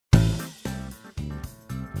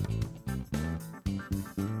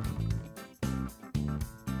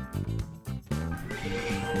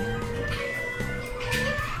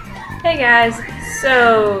Hey guys,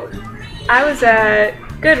 so I was at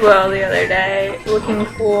Goodwill the other day looking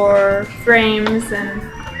for frames and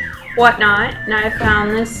whatnot, and I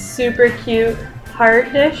found this super cute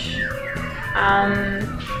heart dish.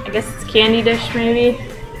 I guess it's a candy dish maybe,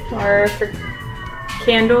 or for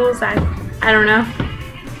candles, I don't know.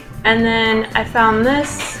 And then I found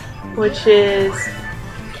this, which is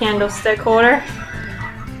candlestick holder,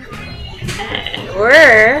 and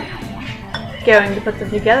we're going to put them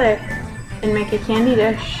together and make a candy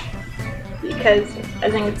dish because I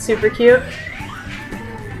think it's super cute.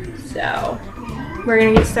 So we're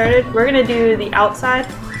gonna get started. We're gonna do the outside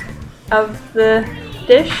of the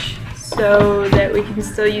dish so that we can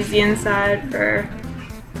still use the inside for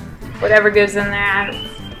whatever goes in there. I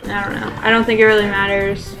don't know. I don't think it really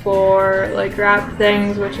matters for like wrap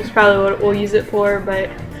things, which is probably what we'll use it for, but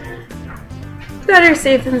better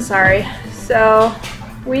safe than sorry. So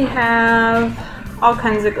we have all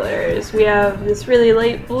kinds of glitters. We have this really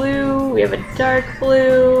light blue, we have a dark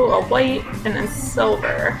blue, a white, and a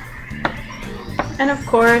silver. And of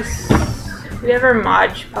course, we have our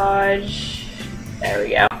Mod Podge. There we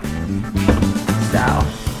go.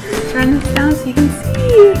 So, turn this down so you can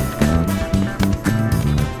see.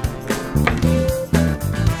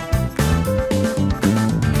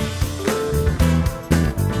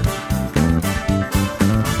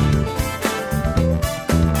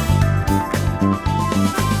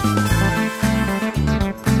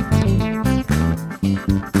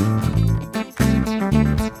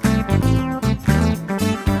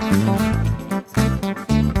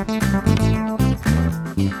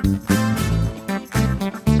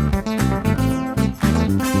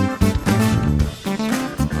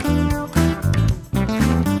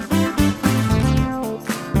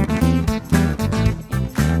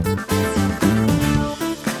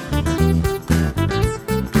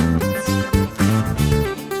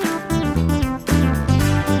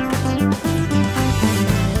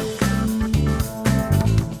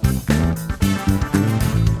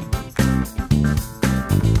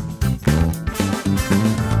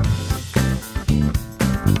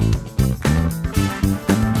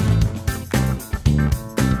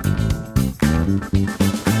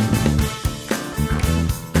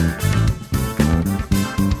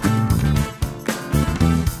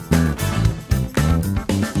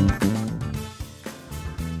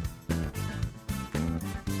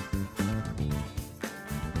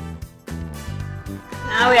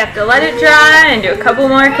 Now we have to let it dry and do a couple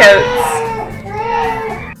more coats.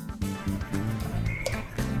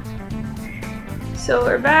 So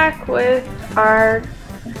we're back with our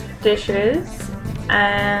dishes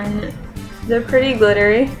and they're pretty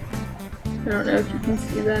glittery. I don't know if you can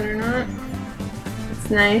see that or not.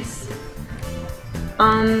 It's nice.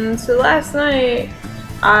 So last night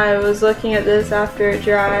I was looking at this after it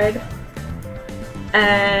dried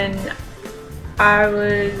and I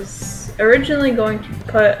was originally going to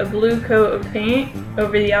put a blue coat of paint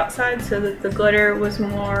over the outside so that the glitter was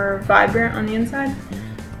more vibrant on the inside,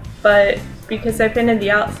 but because I painted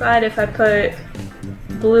the outside, if I put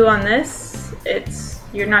blue on this,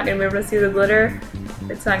 you're not going to be able to see the glitter.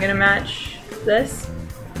 It's not going to match this.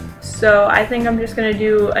 So I think I'm just going to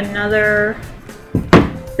do another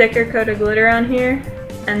thicker coat of glitter on here,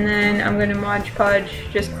 and then I'm going to Mod Podge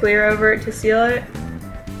just clear over it to seal it,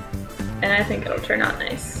 and I think it'll turn out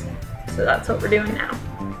nice. So that's what we're doing now.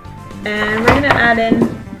 And we're gonna add in,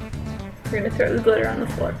 we're gonna throw the glitter on the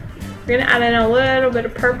floor. We're gonna add in a little bit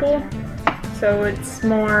of purple so it's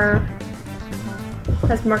more,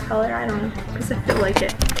 has more color, I don't know, because I feel like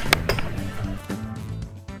it.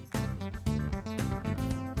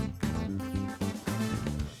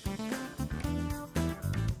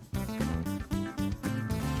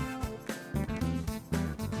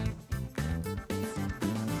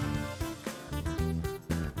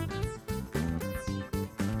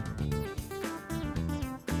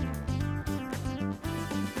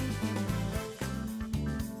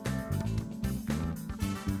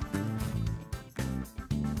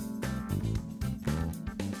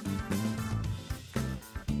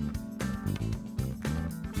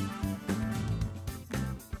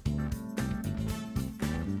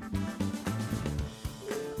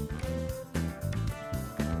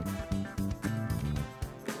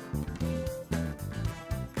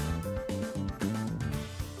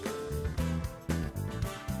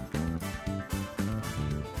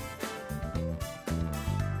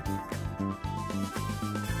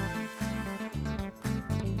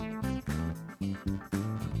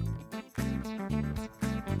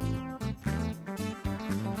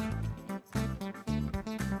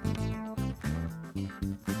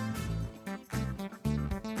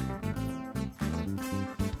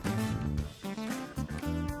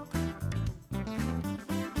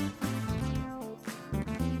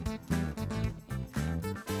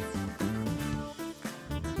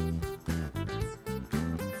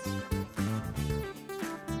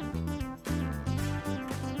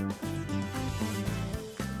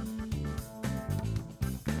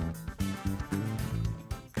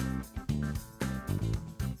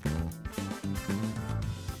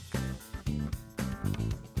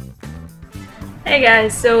 Hey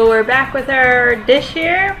guys, so we're back with our dish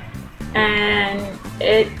here, and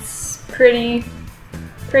it's pretty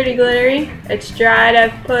glittery. It's dried.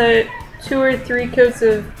 I've put 2 or 3 coats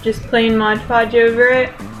of just plain Mod Podge over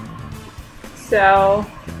it, so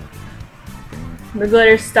the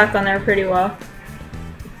glitter's stuck on there pretty well.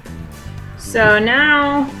 So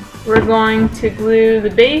now we're going to glue the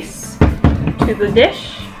base to the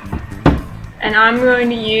dish, and I'm going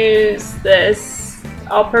to use this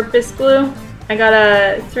all-purpose glue. I got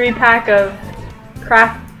a 3-pack of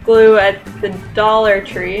craft glue at the Dollar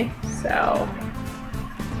Tree, so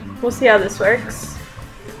we'll see how this works.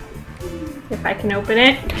 If I can open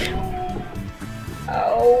it.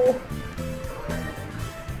 Oh.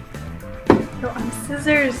 Oh, I'm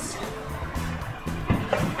scissors.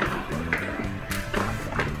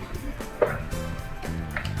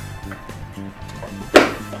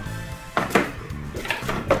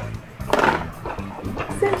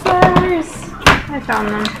 Scissors! I found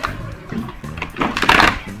them.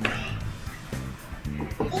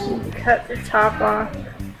 Cut the top off.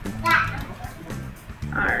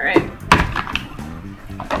 Alright.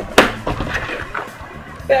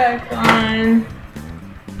 Back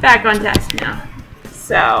on task now.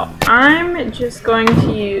 So I'm just going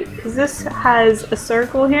to use, because this has a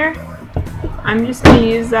circle here, I'm just going to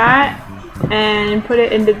use that and put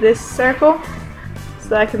it into this circle so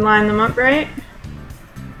that I can line them up right.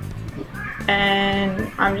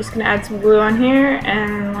 And I'm just going to add some glue on here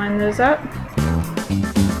and line those up.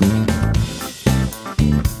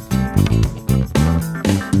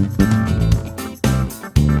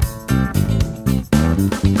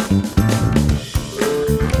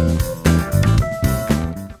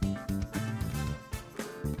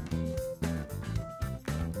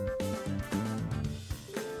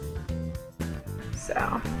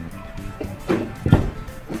 So,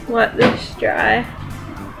 let this dry.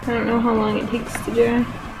 I don't know how long it takes to dry.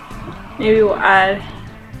 Maybe we'll add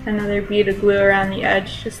another bead of glue around the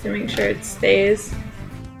edge just to make sure it stays.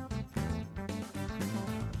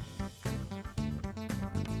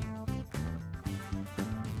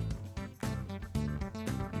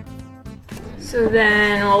 So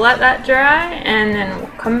then we'll let that dry, and then we'll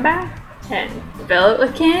come back and fill it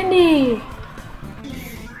with candy.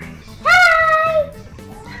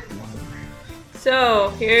 So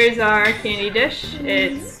here's our candy dish.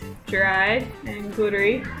 It's dried and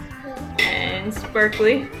glittery and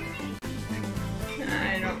sparkly.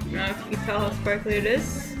 I don't know if you can tell how sparkly it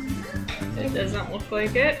is. It doesn't look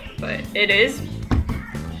like it, but it is.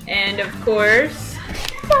 And of course,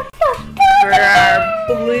 for our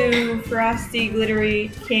blue frosty glittery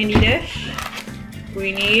candy dish,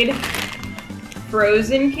 we need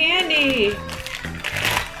frozen candy.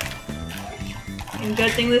 And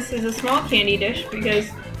good thing this is a small candy dish because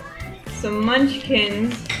some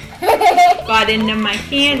munchkins got into my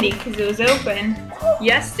candy because it was open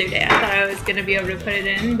yesterday. I thought I was going to be able to put it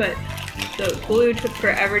in, but the glue took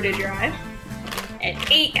forever to dry and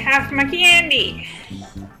ate half my candy.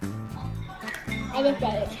 I just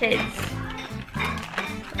ate it. Kids.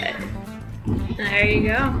 But there you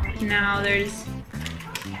go. Now there's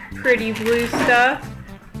pretty blue stuff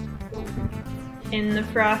in the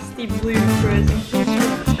frosty blue frozen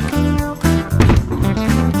candy.